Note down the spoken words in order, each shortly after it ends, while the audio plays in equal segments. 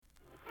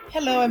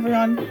Hello,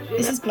 everyone.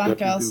 This is Blunt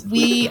Girls.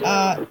 We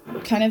are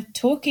kind of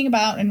talking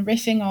about and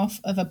riffing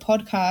off of a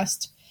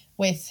podcast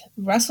with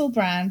Russell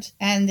Brand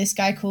and this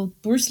guy called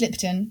Bruce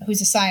Lipton, who's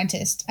a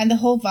scientist. And the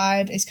whole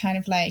vibe is kind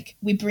of like,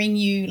 we bring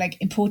you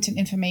like important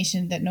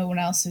information that no one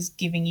else is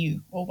giving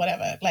you or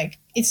whatever. Like,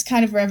 it's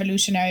kind of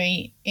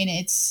revolutionary in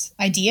its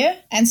idea.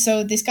 And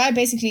so this guy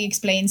basically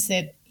explains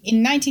that in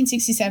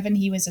 1967,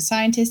 he was a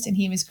scientist and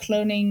he was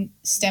cloning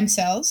stem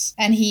cells,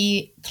 and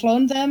he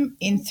cloned them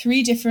in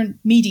 3 different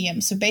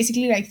mediums. So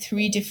basically like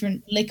 3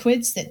 different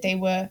liquids that they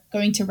were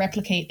going to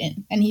replicate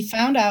in. And he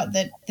found out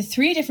that the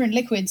 3 different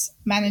liquids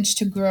managed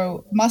to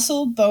grow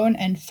muscle, bone,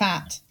 and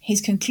fat.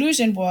 His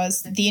conclusion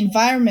was that the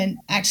environment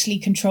actually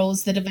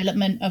controls the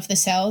development of the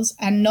cells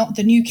and not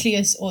the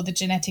nucleus or the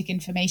genetic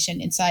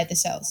information inside the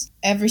cells.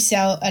 Every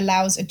cell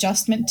allows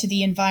adjustment to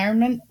the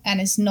environment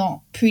and is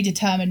not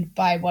predetermined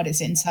by what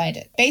is inside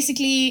it.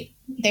 Basically,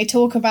 they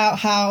talk about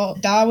how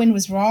Darwin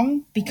was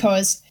wrong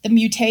because the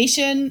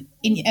mutation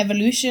in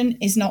evolution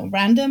is not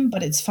random,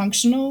 but it's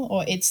functional,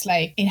 or it's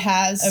like it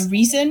has a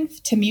reason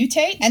to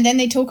mutate. And then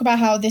they talk about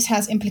how this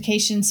has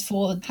implications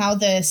for how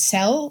the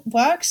cell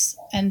works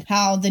and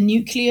how the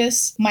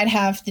nucleus might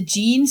have the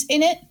genes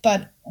in it,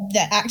 but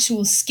the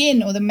actual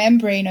skin or the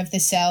membrane of the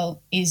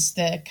cell is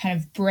the kind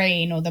of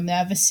brain or the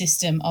nervous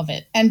system of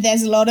it. And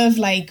there's a lot of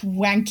like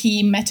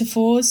wanky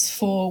metaphors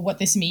for what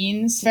this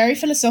means. Very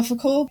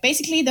philosophical.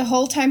 Basically, the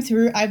whole time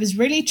through, I was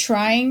really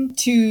trying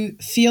to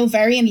feel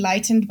very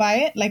enlightened by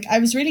it. Like I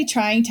was really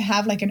trying to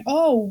have like an,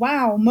 oh,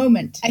 wow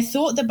moment. I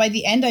thought that by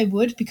the end I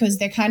would, because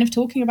they're kind of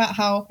talking about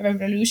how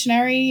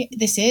revolutionary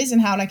this is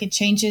and how like it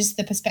changes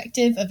the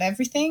perspective of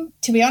everything.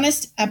 To be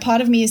honest, a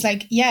part of me is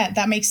like, yeah,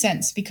 that makes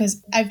sense,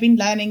 because I've been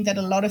learning that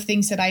a lot of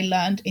things that I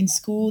learned in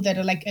school that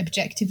are like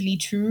objectively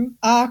true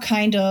are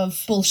kind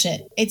of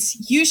bullshit.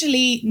 It's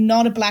usually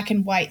not a black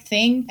and white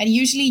thing, and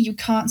usually you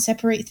can't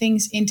separate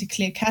things into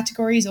clear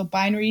categories or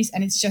binaries,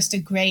 and it's just a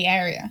gray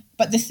area.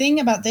 But the thing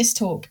about this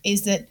talk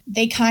is that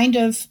they kind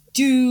of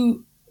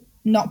do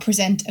not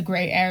present a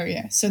gray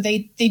area. So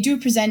they do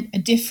present a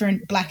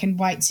different black and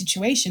white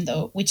situation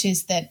though, which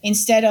is that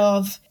instead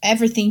of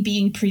everything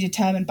being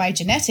predetermined by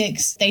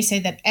genetics, they say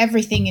that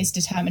everything is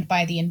determined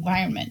by the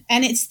environment.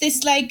 And it's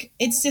this like,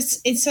 it's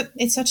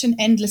such an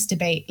endless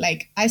debate.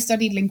 Like I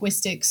studied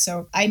linguistics,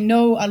 so I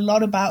know a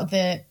lot about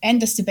the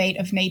endless debate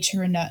of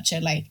nature and nurture.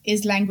 Like,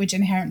 is language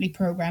inherently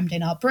programmed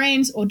in our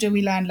brains, or do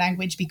we learn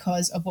language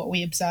because of what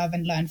we observe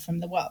and learn from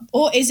the world?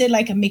 Or is it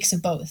like a mix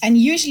of both? And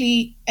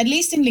usually, at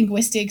least in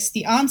linguistics,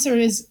 the answer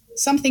is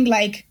something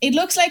like, it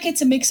looks like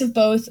it's a mix of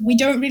both. We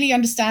don't really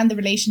understand the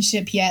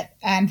relationship yet,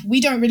 and we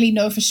don't really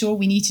know for sure.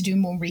 We need to do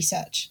more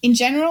research. In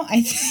general,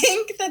 I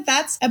think that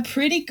that's a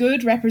pretty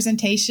good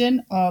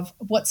representation of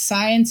what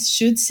science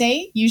should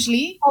say,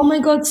 usually. Oh my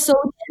God, so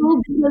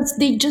true, because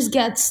they just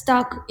get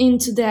stuck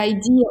into the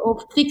idea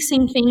of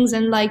fixing things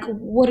and like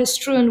what is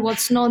true and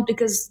what's not,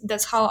 because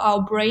that's how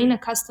our brain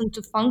accustomed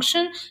to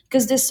function,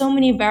 because there's so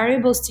many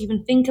variables to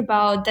even think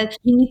about that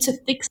you need to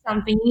fix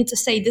something. You need to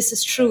say, this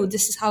is true,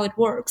 this is how it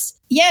works.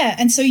 Yeah,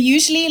 and so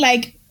usually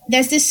like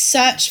there's this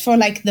search for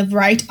like the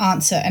right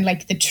answer and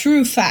like the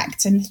true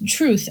facts and the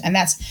truth, and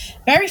that's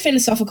very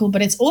philosophical,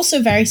 but it's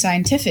also very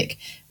scientific,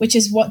 which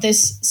is what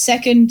this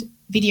second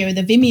video,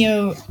 the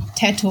Vimeo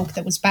TED Talk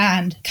that was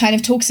banned, kind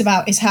of talks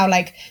about, is how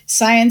like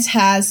science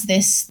has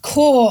this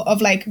core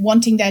of like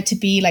wanting there to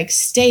be like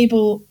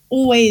stable,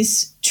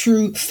 always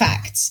true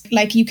facts.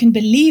 Like you can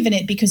believe in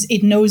it because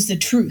it knows the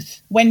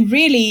truth, when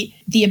really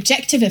the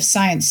objective of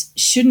science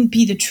shouldn't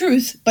be the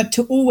truth, but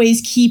to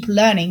always keep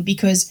learning,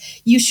 because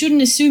you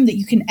shouldn't assume that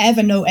you can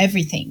ever know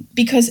everything,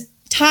 because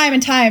time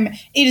and time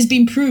it has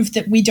been proved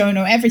that we don't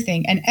know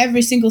everything, and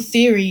every single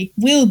theory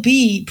will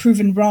be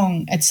proven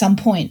wrong at some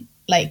point.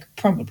 Like,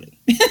 probably.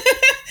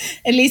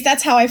 At least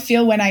that's how I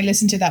feel when I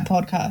listen to that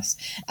podcast.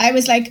 I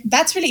was like,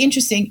 that's really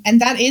interesting.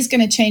 And that is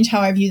going to change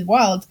how I view the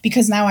world,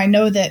 because now I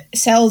know that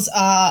cells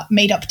are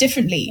made up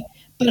differently.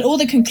 But all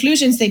the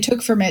conclusions they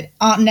took from it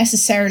aren't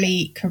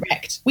necessarily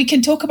correct. We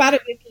can talk about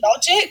it with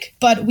logic,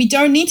 but we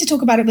don't need to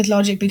talk about it with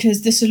logic,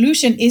 because the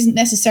solution isn't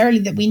necessarily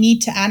that we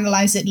need to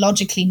analyze it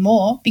logically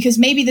more, because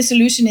maybe the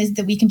solution is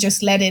that we can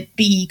just let it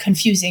be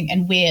confusing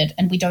and weird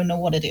and we don't know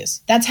what it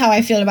is. That's how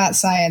I feel about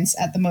science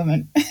at the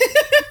moment.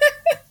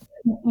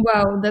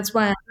 Wow, that's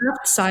why I love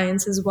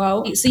science as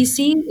well. So you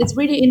see, it's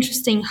really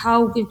interesting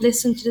how we've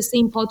listened to the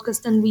same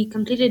podcast and we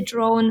completely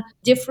drawn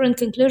different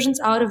conclusions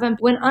out of them.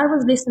 When I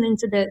was listening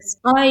to this,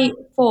 I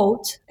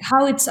thought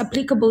how it's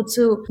applicable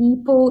to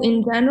people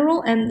in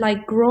general and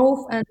like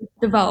growth and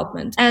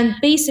development. And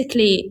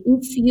basically,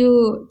 if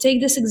you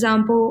take this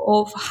example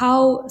of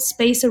how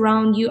space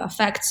around you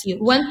affects you,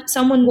 when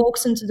someone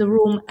walks into the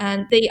room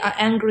and they are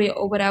angry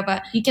or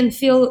whatever, you can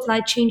feel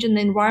like change in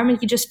the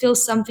environment. You just feel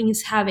something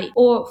is heavy.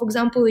 Or for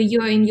example, example,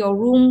 you're in your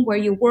room where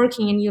you're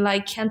working and you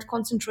like can't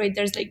concentrate.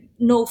 There's like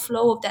no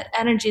flow of that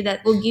energy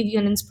that will give you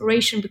an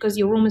inspiration because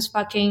your room is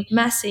fucking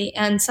messy.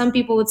 And some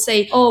people would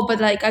say, oh, but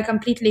like I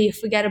completely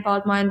forget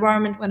about my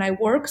environment when I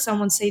work.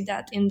 Someone said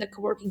that in the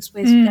co-working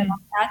space that I'm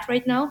at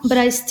right now. But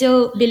I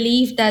still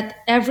believe that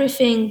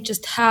everything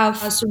just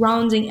have a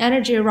surrounding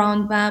energy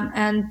around them,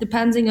 and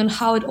depending on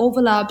how it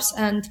overlaps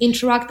and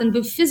interacting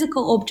with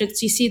physical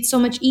objects, you see it's so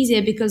much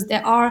easier because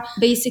they are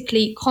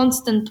basically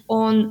constant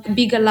on a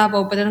bigger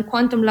level, but on a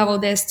quantum level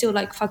they're still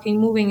like fucking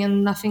moving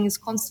and nothing is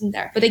constant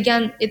there. But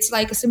again, it's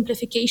like a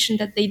simplification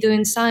that they do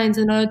in science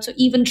in order to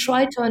even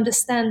try to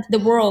understand the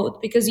world,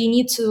 because you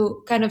need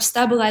to kind of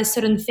stabilize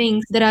certain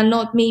things that are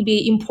not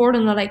maybe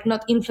important or like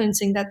not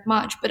influencing that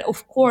much. But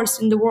of course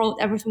in the world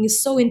everything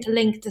is so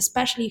interlinked,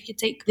 especially if you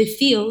take the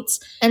fields.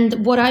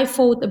 And what I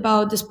thought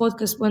about this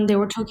podcast when they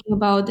were talking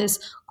about this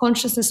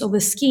consciousness of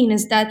the skin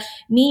is that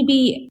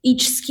maybe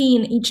each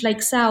skin, each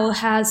like cell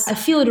has a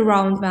field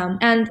around them,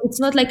 and it's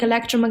not like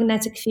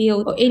electromagnetic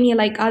field or any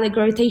like other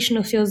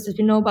gravitational fields that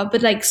we know about,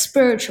 but like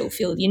spiritual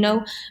field, you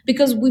know,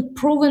 because we've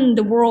proven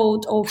the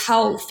world of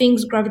how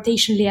things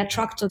gravitationally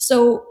attract us.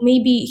 So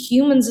maybe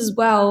humans as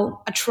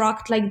well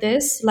attract like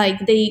this,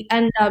 like they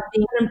end up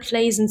being in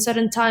place in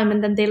certain time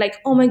and then they like,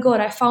 oh my god,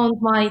 I found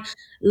my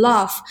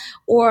love,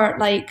 or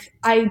like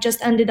I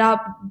just ended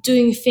up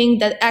doing things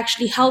that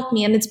actually helped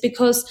me. And it's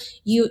because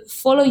you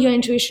follow your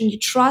intuition, you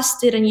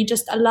trust it, and you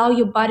just allow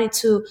your body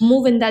to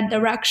move in that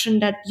direction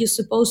that you're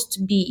supposed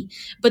to be,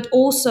 but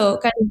also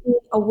kind of being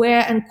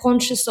aware and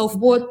conscious of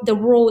what the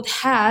world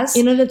has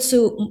in order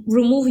to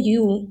remove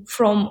you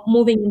from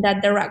moving in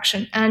that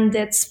direction. And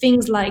that's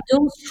things like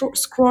doom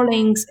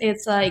scrollings,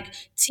 it's like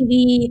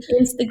TV,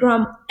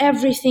 Instagram,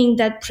 everything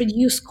that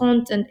produce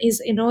content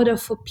is in order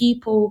for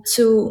people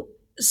to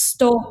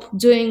stop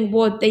doing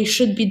what they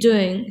should be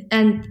doing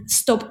and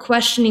stop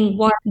questioning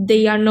why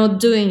they are not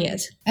doing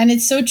it. And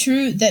it's so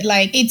true that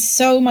like it's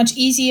so much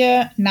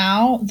easier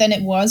now than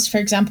it was, for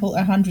example,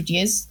 100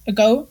 years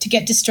ago to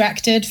get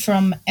distracted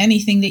from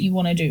anything that you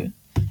want to do.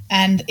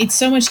 And it's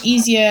so much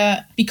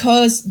easier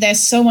because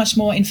there's so much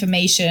more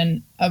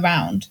information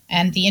around,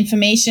 and the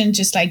information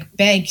just like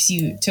begs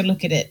you to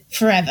look at it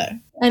forever.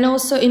 And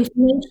also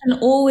information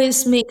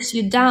always makes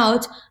you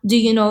doubt, do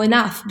you know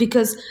enough?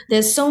 Because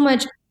there's so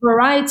much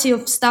variety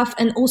of stuff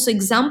and also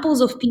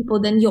examples of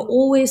people, then you're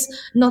always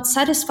not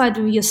satisfied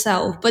with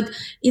yourself. But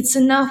it's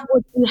enough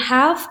what you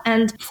have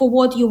and for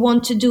what you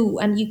want to do,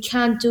 and you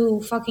can't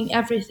do fucking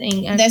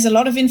everything. And there's a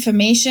lot of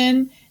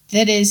information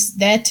that is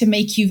there to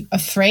make you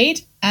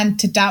afraid and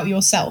to doubt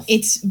yourself.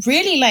 It's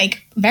really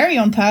like very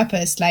on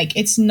purpose. Like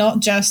it's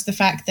not just the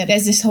fact that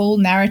there's this whole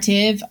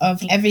narrative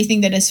of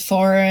everything that is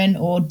foreign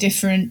or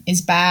different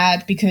is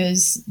bad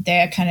because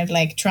they're kind of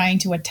like trying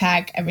to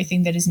attack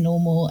everything that is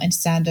normal and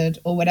standard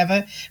or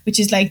whatever, which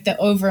is like the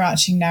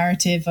overarching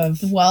narrative of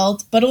the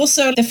world. But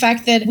also the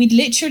fact that we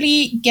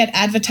literally get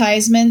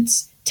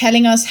advertisements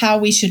telling us how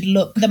we should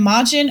look. The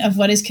margin of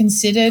what is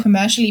considered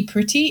commercially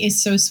pretty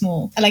is so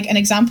small. Like an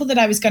example that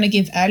I was going to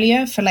give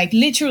earlier for like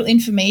literal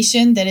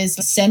information that is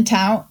sent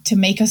out to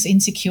make us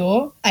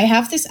insecure. I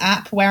have this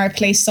app where I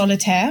play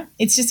solitaire.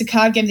 It's just a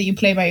card game that you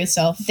play by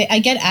yourself. I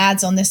get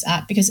ads on this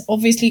app because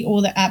obviously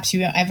all the apps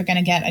you are ever going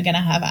to get are going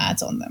to have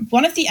ads on them.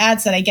 One of the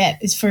ads that I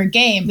get is for a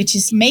game, which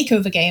is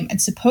makeover game.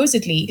 And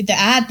supposedly the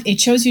ad,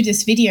 it shows you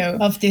this video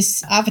of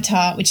this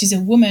avatar, which is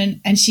a woman.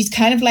 And she's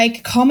kind of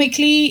like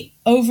comically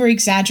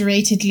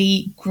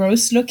over-exaggeratedly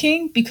gross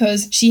looking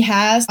because she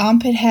has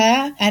armpit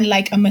hair and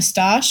like a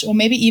mustache or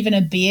maybe even a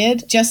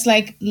beard, just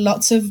like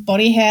lots of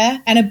body hair.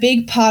 And a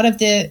big part of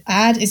the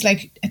ad is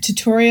like a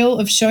tutorial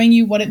of showing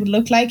you what it would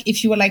look like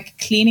if you were like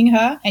cleaning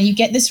her, and you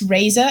get this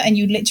razor and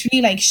you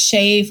literally like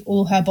shave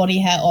all her body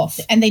hair off,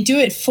 and they do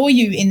it for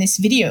you in this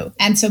video.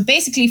 And so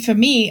basically for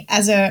me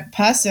as a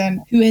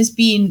person who has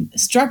been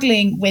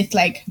struggling with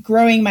like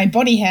growing my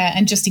body hair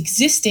and just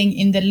existing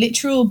in the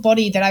literal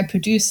body that I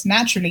produce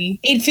naturally,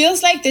 it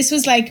feels like this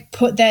was like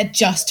put there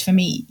just for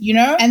me, you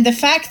know? And the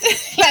fact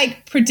that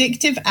like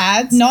predictive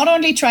ads not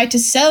only try to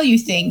sell you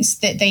things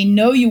that they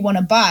know you want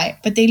to buy,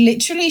 but they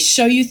literally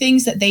show you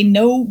things that they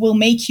know will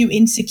make you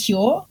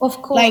insecure.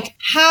 Of course. Like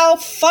how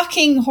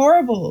fucking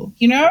horrible,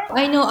 you know?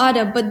 I know,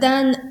 Ada, but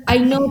then I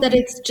know that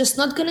it's just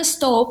not gonna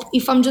stop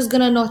if I'm just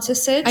gonna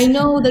notice it. I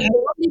know that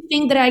the only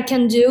thing that I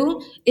can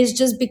do is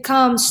just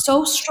become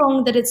so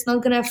strong that it's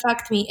not gonna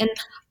affect me. And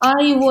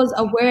I was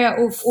aware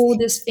of all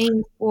these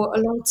things for a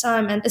long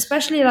time, and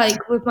especially like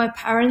with my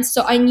parents.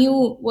 So I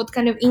knew what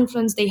kind of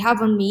influence they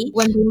have on me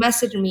when they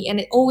messaged me,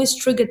 and it always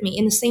triggered me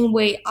in the same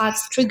way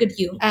ads triggered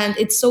you. And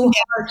it's so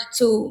hard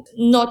to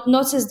not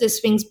notice these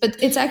things, but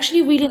it's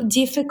actually really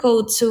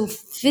difficult to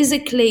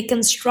physically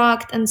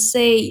construct and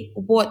say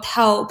what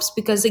helps,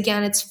 because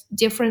again, it's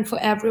different for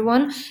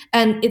everyone.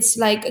 And it's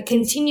like a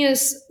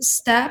continuous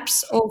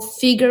steps of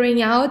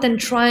figuring out and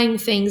trying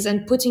things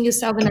and putting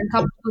yourself in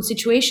uncomfortable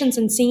situations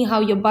and seeing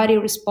how your body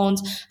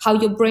responds, how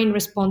your brain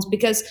responds,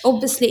 because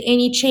obviously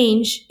any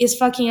change is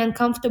fucking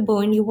uncomfortable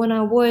and you want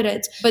to avoid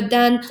it. But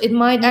then it it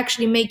might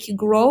actually make you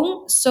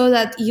grow so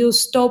that you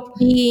stop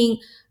being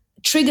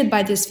triggered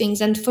by these things.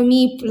 And for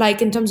me,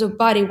 like in terms of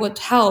body, what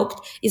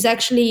helped is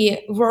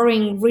actually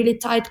wearing really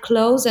tight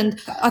clothes and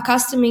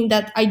accustoming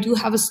that I do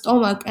have a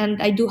stomach and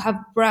I do have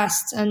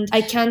breasts and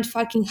I can't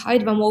fucking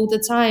hide them all the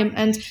time.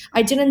 And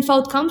I didn't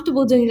felt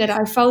comfortable doing that.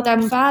 I felt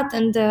I'm fat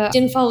and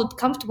didn't felt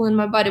comfortable in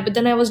my body, but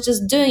then I was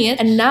just doing it.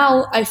 And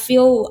now I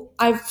feel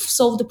I've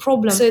solved the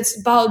problem. So it's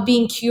about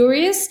being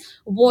curious.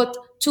 What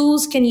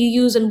tools can you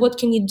use and what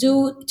can you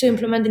do to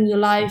implement in your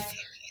life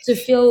to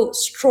feel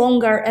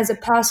stronger as a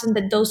person,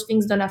 that those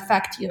things don't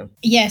affect you?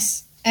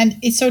 Yes. And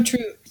it's so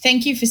true.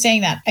 Thank you for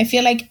saying that. I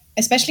feel like,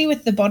 especially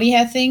with the body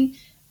hair thing,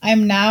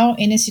 I'm now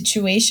in a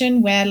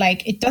situation where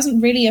like it doesn't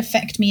really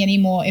affect me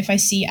anymore if I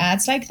see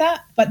ads like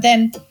that. But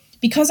then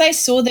because I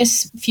saw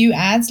this few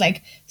ads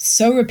like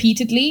so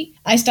repeatedly,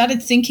 I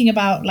started thinking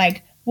about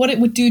like what it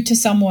would do to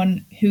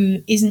someone who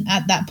isn't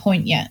at that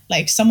point yet.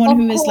 Like someone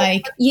who is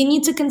like... You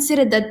need to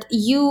consider that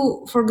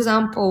you, for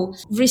example,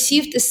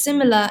 received a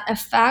similar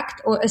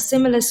effect or a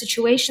similar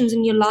situations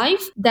in your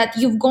life that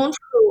you've gone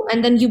through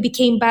and then you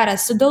became better.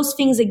 So those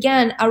things,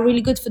 again, are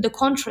really good for the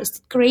contrast.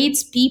 It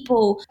creates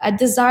people a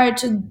desire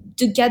to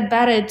get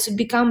better, to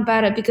become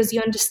better, because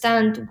you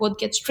understand what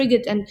gets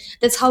triggered. And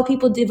that's how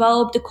people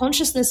develop the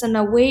consciousness and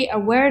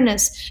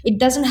awareness. It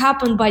doesn't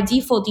happen by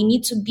default. You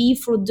need to be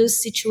through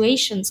those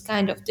situations,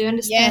 kind of. Do you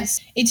understand?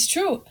 Yes, it's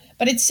true.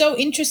 But it's so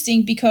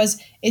interesting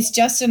because it's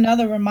just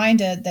another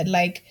reminder that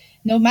like,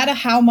 no matter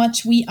how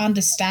much we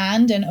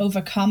understand and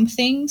overcome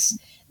things,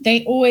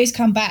 they always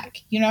come back,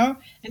 you know?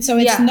 And so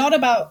it's not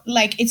about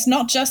like, it's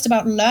not just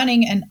about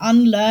learning and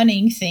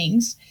unlearning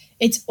things.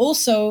 It's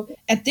also,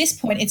 at this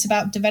point, it's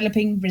about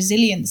developing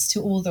resilience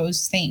to all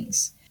those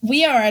things.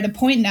 We are at a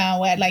point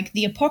now where like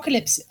the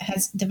apocalypse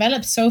has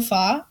developed so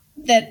far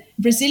that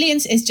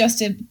resilience is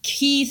just a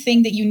key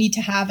thing that you need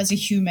to have as a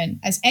human,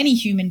 as any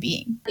human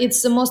being.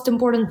 It's the most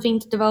important thing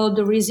to develop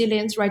the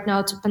resilience right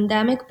now to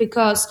pandemic,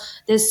 because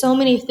there's so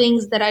many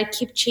things that I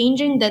keep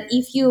changing that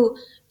if you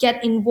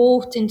get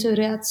involved into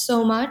that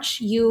so much,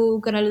 you're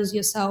gonna lose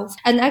yourself.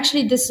 And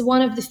actually, this is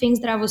one of the things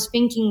that I was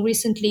thinking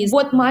recently is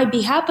what might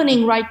be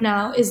happening right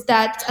now is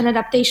that an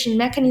adaptation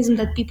mechanism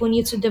that people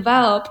need to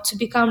develop to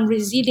become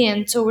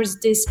resilient towards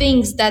these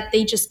things that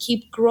they just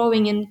keep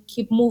growing and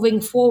keep moving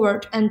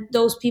forward. And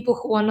those people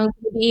who are not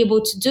going to be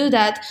able to do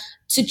that,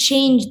 to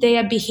change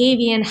their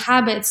behavior and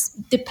habits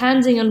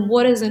depending on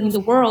what is in the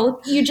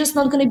world, you're just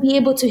not going to be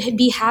able to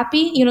be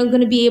happy. You're not going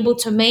to be able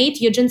to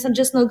mate. You're just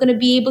not going to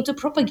be able to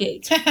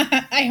propagate.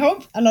 I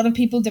hope a lot of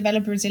people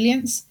develop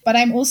resilience, but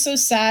I'm also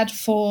sad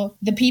for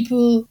the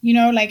people, you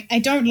know, like I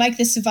don't like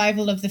the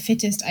survival of the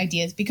fittest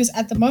ideas, because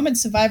at the moment,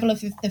 survival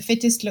of the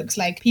fittest looks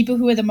like people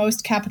who are the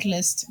most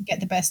capitalist get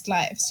the best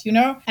lives, you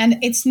know? And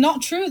it's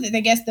not true that they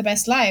get the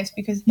best lives,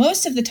 because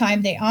most of the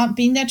time they aren't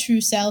being their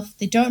true self.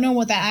 They don't know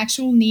what their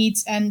actual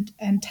needs and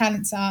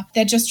talents are.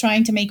 They're just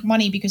trying to make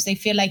money because they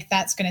feel like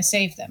that's going to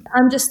save them.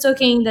 I'm just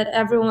talking that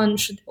everyone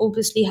should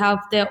obviously have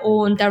their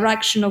own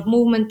direction of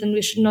movement, and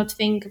we should not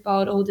think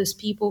about all these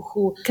people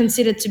who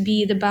consider to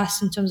be the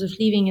best in terms of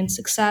living and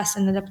success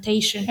and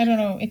adaptation. I don't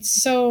know. It's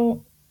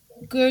so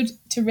good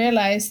to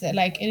realize that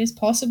like it is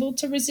possible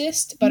to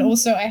resist, but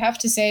also I have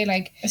to say,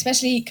 like,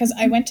 especially because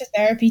I went to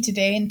therapy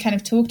today and kind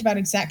of talked about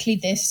exactly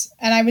this,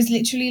 and I was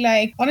literally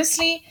like,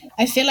 honestly,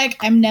 I feel like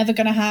I'm never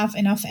gonna have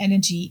enough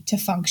energy to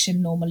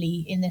function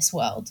normally in this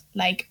world.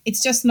 Like,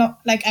 it's just not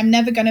like I'm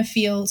never gonna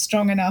feel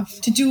strong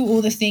enough to do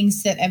all the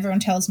things that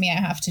everyone tells me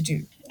I have to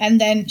do. And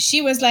then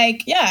she was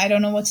like, yeah, I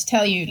don't know what to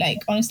tell you. Like,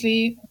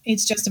 honestly,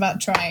 it's just about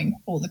trying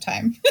all the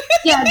time.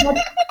 Yeah, but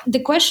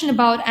the question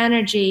about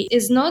energy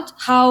is not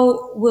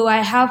how will I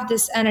have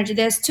this energy.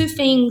 There's two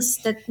things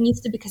that needs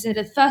to be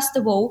considered. First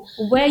of all,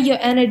 where your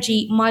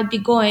energy might be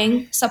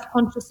going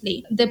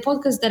subconsciously. The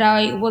podcast that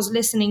I was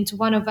listening to,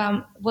 one of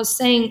them was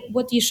saying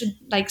what you should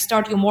like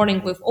start your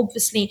morning with.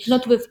 Obviously,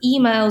 not with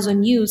emails or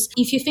news.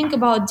 If you think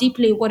about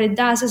deeply, what it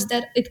does is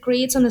that it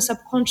creates on a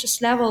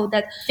subconscious level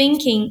that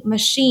thinking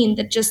machine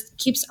that just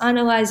keeps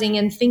analyzing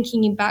and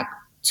thinking it back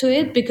to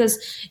it, because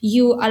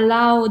you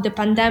allow the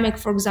pandemic,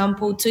 for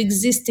example, to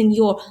exist in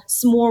your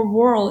small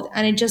world,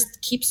 and it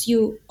just keeps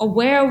you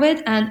aware of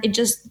it, and it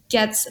just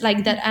gets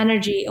like that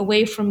energy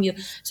away from you.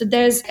 So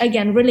there's,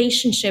 again,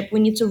 relationship. We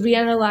need to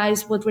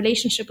reanalyze what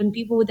relationship and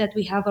people that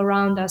we have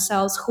around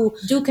ourselves who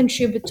do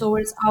contribute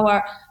towards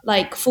our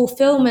like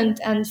fulfillment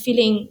and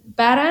feeling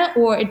better,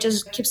 or it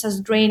just keeps us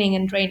draining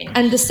and draining.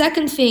 And the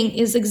second thing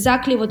is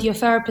exactly what your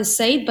therapist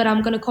said, but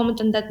I'm going to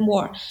comment on that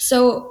more.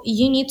 So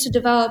you need to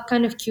develop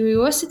kind of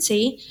curiosity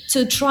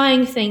to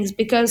trying things,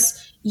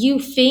 because you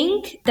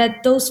think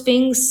that those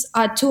things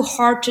are too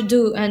hard to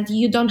do and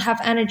you don't have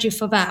energy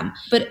for them.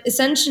 But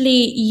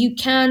essentially, you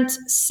can't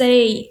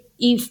say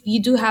if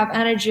you do have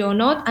energy or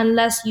not,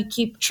 unless you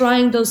keep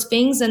trying those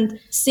things and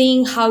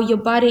seeing how your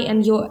body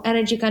and your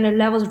energy kind of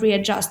levels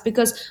readjust.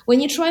 Because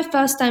when you try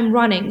first time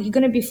running, you're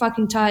going to be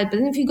fucking tired. But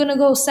then if you're going to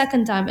go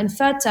second time and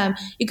third time,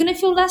 you're going to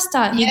feel less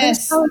tired. You're going to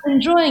Yes. start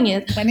enjoying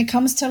it. When it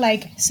comes to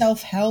like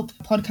self-help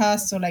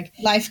podcasts or like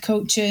life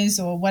coaches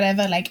or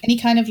whatever, like any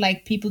kind of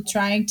like people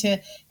trying to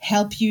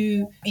help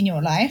you in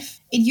your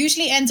life, it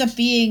usually ends up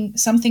being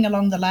something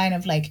along the line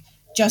of like,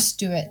 just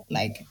do it.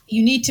 Like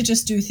you need to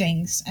just do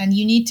things and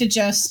you need to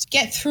just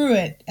get through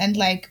it and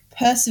like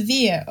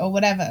persevere or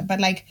whatever. But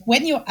like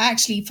when you're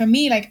actually, for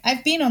me, like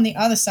I've been on the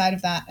other side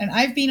of that, and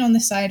I've been on the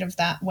side of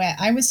that where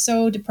I was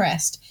so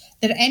depressed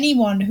that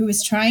anyone who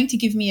was trying to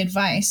give me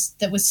advice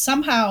that was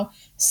somehow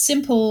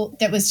simple,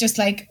 that was just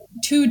like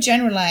too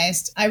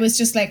generalized, I was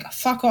just like,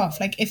 fuck off.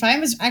 Like if I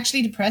was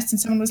actually depressed and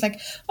someone was like,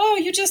 oh,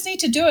 you just need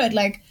to do it,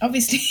 like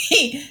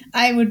obviously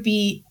I would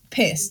be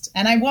pissed,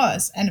 and I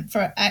was, and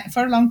for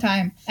a long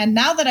time. And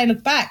now that I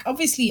look back,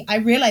 obviously I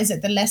realize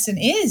that the lesson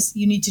is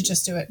you need to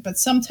just do it, but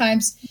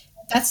sometimes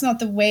that's not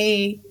the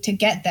way to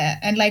get there.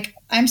 And like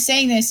I'm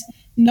saying this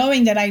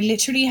knowing that I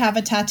literally have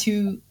a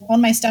tattoo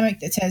on my stomach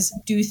that says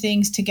do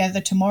things together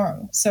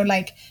tomorrow. So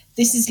like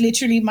this is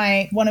literally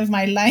one of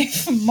my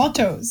life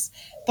mottos.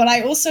 But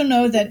I also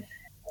know that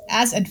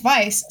as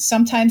advice,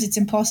 sometimes it's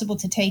impossible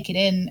to take it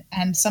in,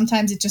 and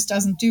sometimes it just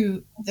doesn't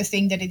do the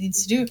thing that it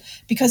needs to do,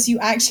 because you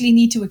actually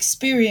need to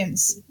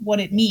experience what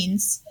it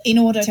means in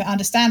order to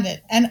understand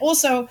it. And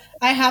also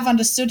I have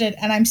understood it,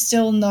 and I'm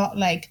still not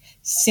like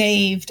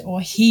saved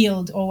or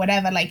healed or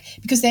whatever, like,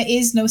 because there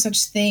is no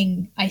such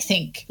thing. I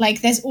think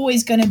like there's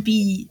always going to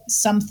be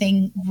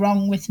something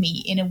wrong with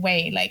me in a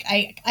way. Like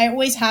I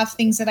always have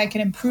things that I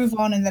can improve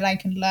on and that I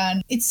can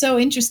learn. It's so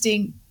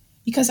interesting,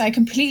 because I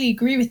completely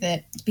agree with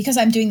it. Because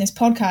I'm doing this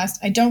podcast,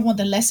 I don't want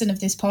the lesson of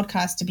this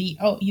podcast to be,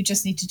 oh, you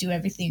just need to do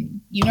everything.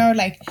 You know,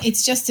 like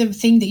it's just a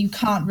thing that you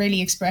can't really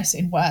express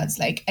in words.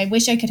 Like I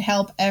wish I could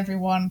help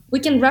everyone. We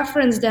can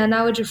reference the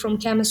analogy from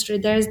chemistry.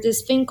 There's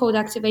this thing called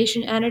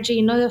activation energy.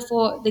 In order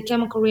for the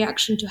chemical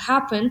reaction to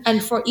happen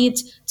and for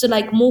it to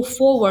like move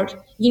forward,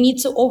 you need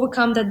to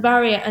overcome that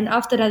barrier. And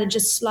after that, it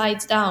just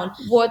slides down.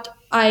 What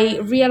I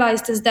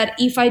realized is that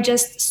if I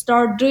just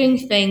start doing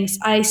things,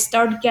 I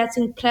start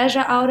getting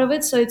pleasure out of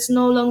it. So it's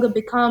no longer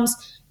becomes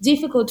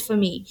difficult for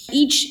me.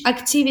 Each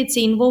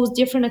activity involves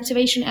different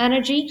activation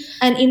energy.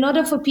 And in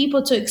order for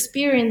people to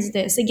experience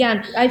this,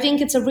 again, I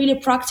think it's a really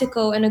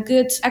practical and a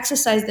good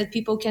exercise that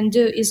people can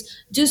do is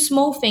do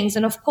small things.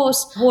 And of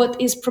course, what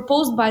is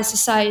proposed by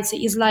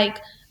society is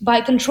like, by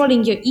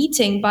controlling your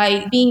eating,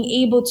 by being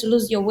able to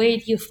lose your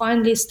weight, you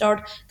finally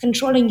start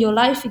controlling your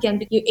life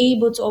again. You're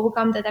able to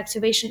overcome that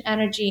activation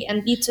energy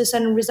and lead to a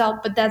certain result.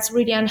 But that's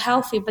really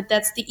unhealthy. But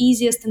that's the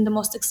easiest and the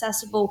most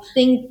accessible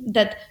thing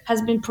that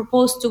has been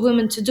proposed to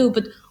women to do.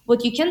 But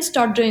what you can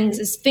start doing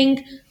is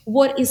think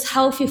what is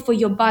healthy for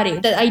your body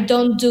that I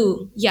don't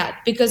do yet,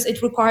 because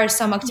it requires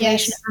some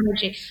activation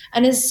energy.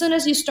 And as soon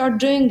as you start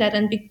doing that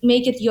and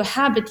make it your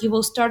habit, you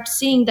will start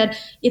seeing that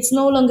it's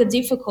no longer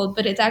difficult,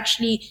 but it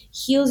actually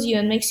heals you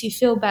and makes you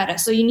feel better.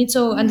 So you need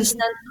to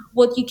understand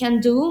what you can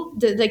do,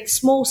 the like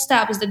small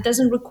steps that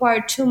doesn't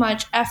require too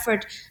much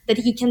effort, that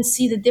you can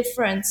see the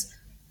difference.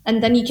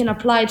 And then you can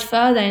apply it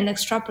further and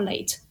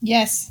extrapolate.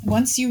 Yes.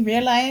 Once you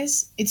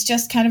realize it's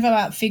just kind of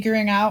about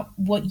figuring out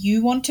what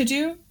you want to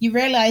do, you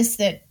realize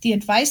that the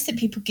advice that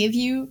people give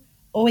you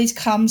always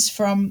comes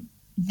from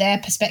their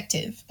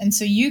perspective. And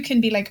so you can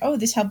be like, oh,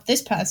 this helped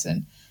this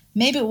person.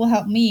 Maybe it will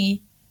help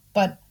me,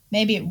 but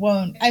maybe it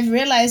won't. I've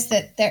realized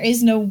that there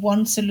is no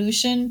one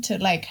solution to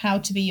like how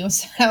to be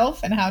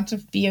yourself and how to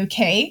be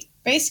okay,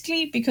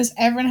 basically, because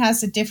everyone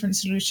has a different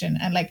solution.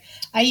 And like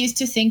I used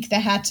to think there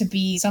had to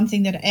be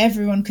something that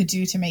everyone could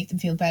do to make them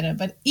feel better.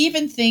 But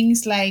even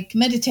things like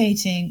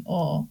meditating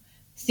or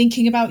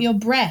thinking about your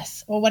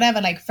breath or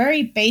whatever, like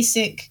very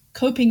basic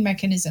coping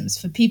mechanisms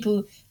for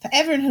people, for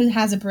everyone who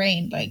has a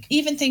brain, like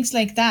even things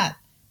like that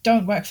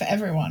don't work for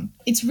everyone.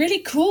 It's really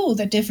cool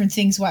that different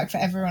things work for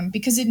everyone,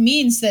 because it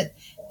means that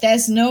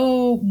there's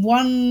no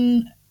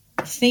one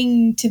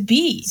thing to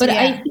be. But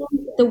I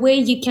think the way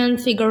you can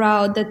figure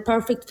out that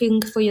perfect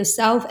thing for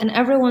yourself, and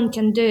everyone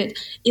can do it,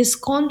 is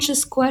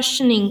conscious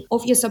questioning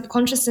of your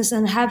subconsciousness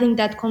and having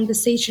that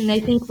conversation. I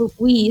think with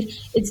weed,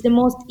 it's the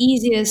most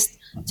easiest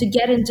to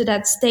get into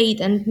that state,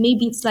 and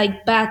maybe it's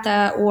like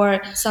beta or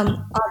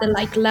some other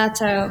like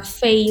latter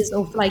phase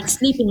of like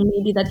sleeping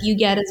maybe that you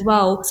get as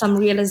well, some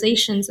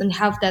realizations and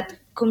have that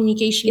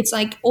communication. It's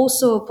like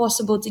also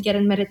possible to get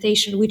in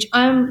meditation, which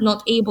I'm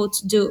not able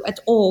to do at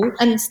all,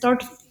 and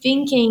start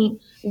thinking,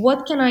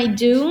 what can I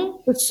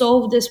do to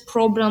solve this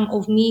problem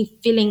of me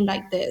feeling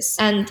like this?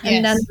 And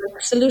then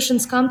like,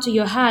 solutions come to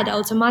your head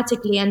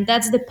automatically, and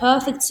that's the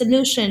perfect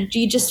solution.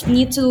 You just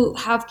need to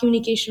have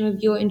communication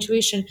with your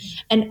intuition.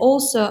 And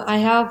also I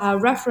have a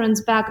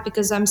reference back,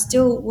 because I'm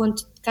still want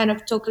to kind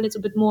of talk a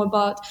little bit more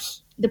about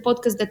the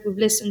podcast that we've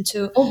listened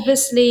to.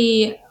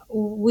 Obviously,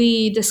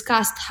 we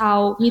discussed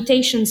how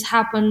mutations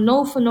happen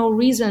for no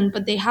reason,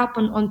 but they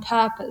happen on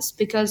purpose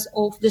because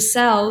of the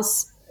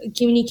cells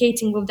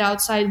communicating with the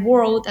outside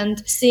world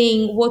and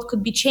seeing what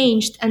could be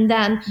changed. And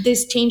then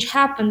this change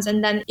happens.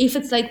 And then if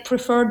it's like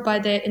preferred by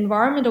the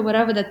environment or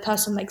whatever, that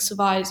person like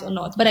survives or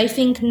not. But I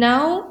think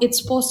now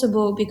it's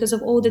possible because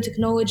of all the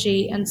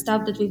technology and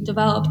stuff that we've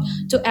developed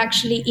to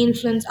actually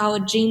influence our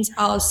genes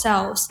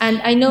ourselves.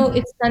 And I know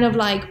it's kind of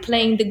like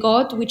playing the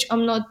God, which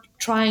I'm not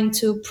trying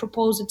to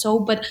propose at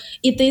all, but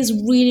it is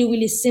really,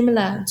 really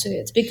similar to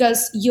it,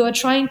 because you are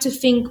trying to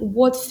think,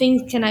 what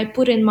things can I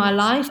put in my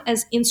life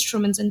as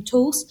instruments and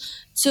tools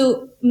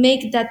to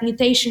make that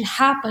mutation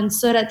happen,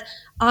 so that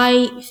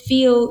I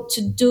feel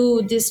to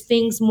do these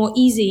things more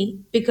easy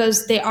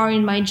because they are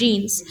in my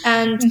genes.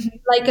 And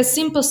like a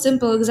simple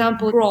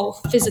example, growth,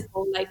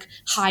 physical, like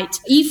height.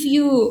 If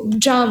you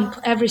jump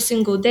every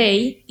single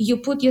day, you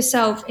put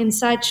yourself in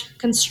such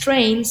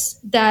constraints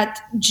that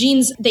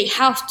genes, they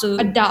have to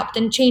adapt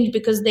and change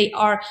because they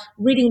are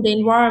reading the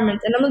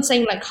environment. And I'm not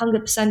saying like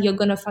 100% you're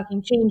going to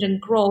fucking change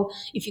and grow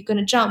if you're going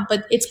to jump,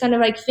 but it's kind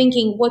of like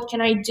thinking, what can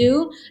I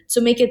do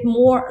to make it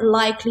more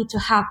likely to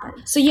happen?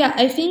 So yeah,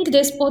 I think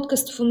this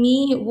podcast for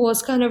me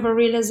was kind of a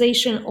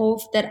realization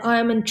of that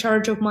I'm in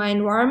charge of my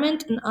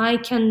environment and I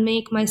can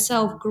make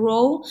myself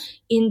grow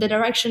in the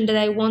direction that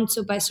I want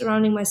to by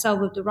surrounding myself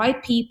with the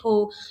right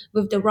people,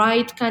 with the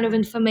right kind of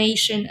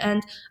information.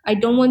 And I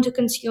don't want to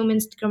consume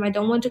Instagram. I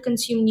don't want to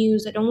consume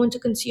news. I don't want to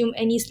consume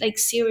any like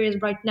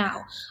series right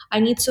now. I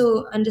need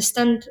to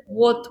understand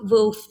what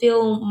will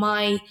fill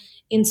my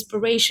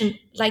inspiration,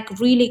 like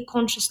really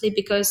consciously,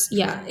 because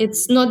yeah,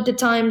 it's not the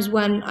times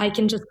when I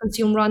can just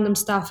consume random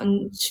stuff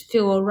and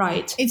feel all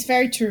right. It's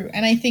very true.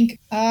 And I think,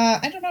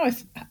 I don't know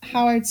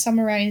how I'd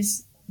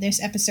summarize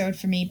this episode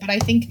for me, but I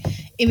think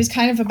it was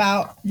kind of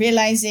about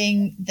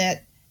realizing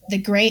that the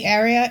gray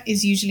area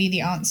is usually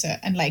the answer.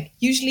 And like,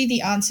 usually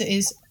the answer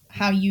is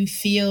how you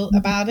feel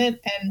about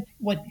it and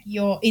what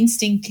your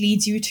instinct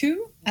leads you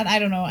to. And I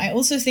don't know, I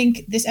also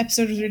think this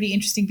episode was really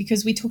interesting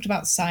because we talked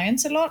about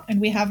science a lot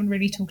and we haven't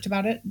really talked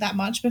about it that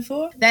much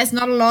before. There's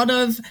not a lot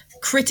of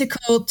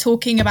critical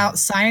talking about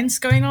science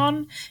going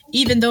on,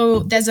 even though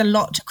there's a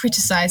lot to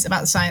criticize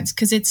about science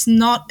because it's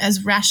not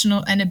as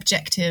rational and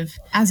objective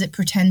as it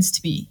pretends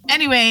to be.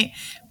 Anyway,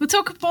 we'll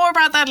talk more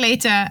about that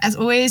later. As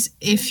always,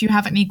 if you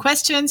have any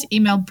questions,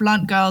 email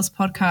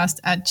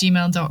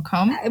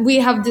bluntgirlspodcast@gmail.com. We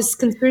have this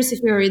conspiracy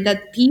theory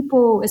that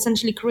people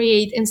essentially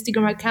create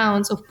Instagram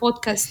accounts of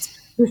podcasts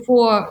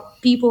before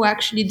people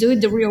actually do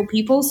it, the real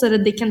people, so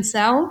that they can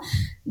sell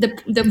the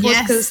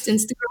podcast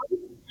Instagram.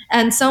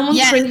 And someone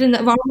created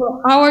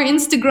our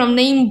Instagram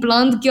name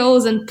Blunt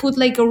Girls and put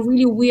like a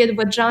really weird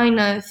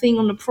vagina thing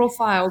on the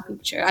profile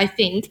picture, I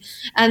think,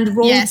 and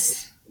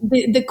wrote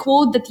the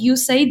quote that you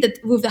say, that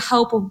with the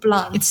help of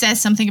Blunt. It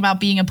says something about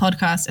being a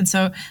podcast. And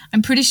so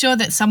I'm pretty sure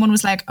that someone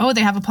was like, oh,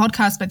 they have a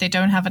podcast, but they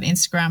don't have an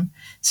Instagram.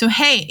 So,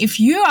 hey, if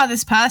you are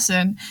this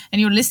person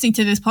and you're listening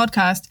to this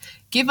podcast,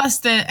 give us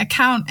the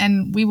account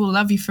and we will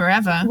love you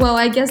forever. Well,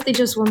 I guess they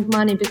just want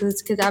money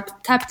because it's a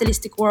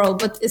capitalistic world.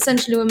 But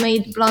essentially we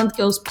made Blunt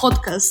Girls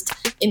Podcast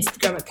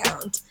Instagram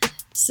account.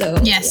 So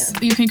yes,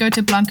 you can go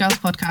to Blunt Girls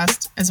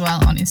Podcast as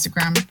well on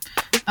Instagram.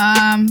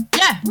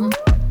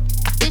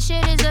 This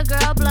shit is a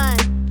girl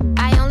blunt.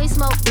 I only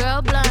smoke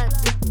girl blunt.